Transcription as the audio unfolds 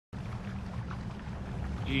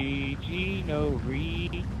GG, no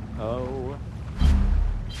Rico.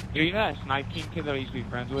 Dude, you know that Snipe King kid that I used to be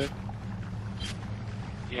friends with?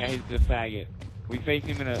 Yeah, he's a faggot. We faced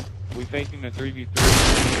him in a 3v3,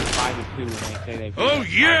 5v2 when they say they. Oh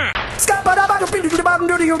yeah!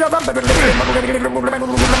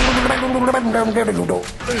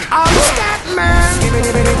 I'm the scat man.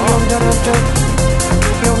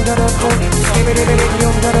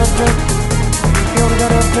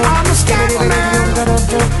 I'm the scat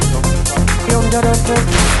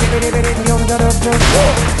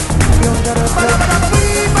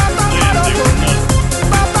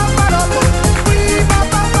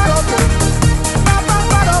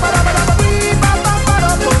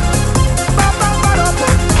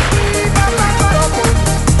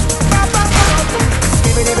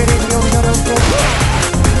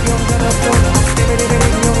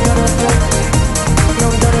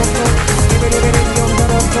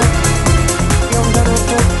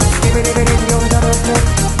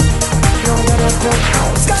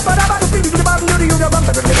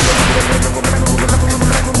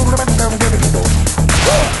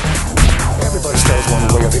Everybody spells one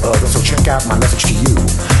way or the other, so check out my message to you.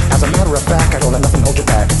 As a matter of fact, I don't let nothing hold you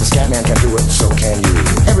back. If the scat man can do it, so can you.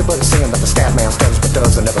 Everybody's saying that the scat man stutters but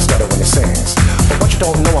does and never stutter when he sings. But what you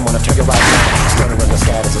don't know, I'm gonna tell you right now. Stuttering and the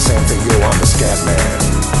scat is the same thing, yo, I'm the scat man.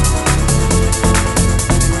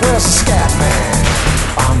 Where's the scat man?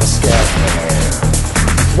 I'm the scat man.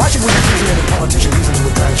 Why should we be any politician reasons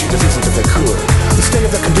would try to cheat diseases if they could? The state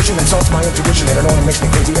of the condition insults my intuition and it only makes me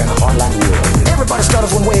crazy and hard like wood. Everybody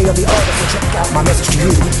stutters one way or the other, so check out my message to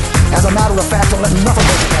you. As a matter of fact, don't let nothing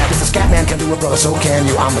hold you back. If the scat man can do it, brother, so can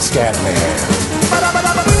you. I'm the scat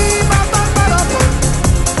man.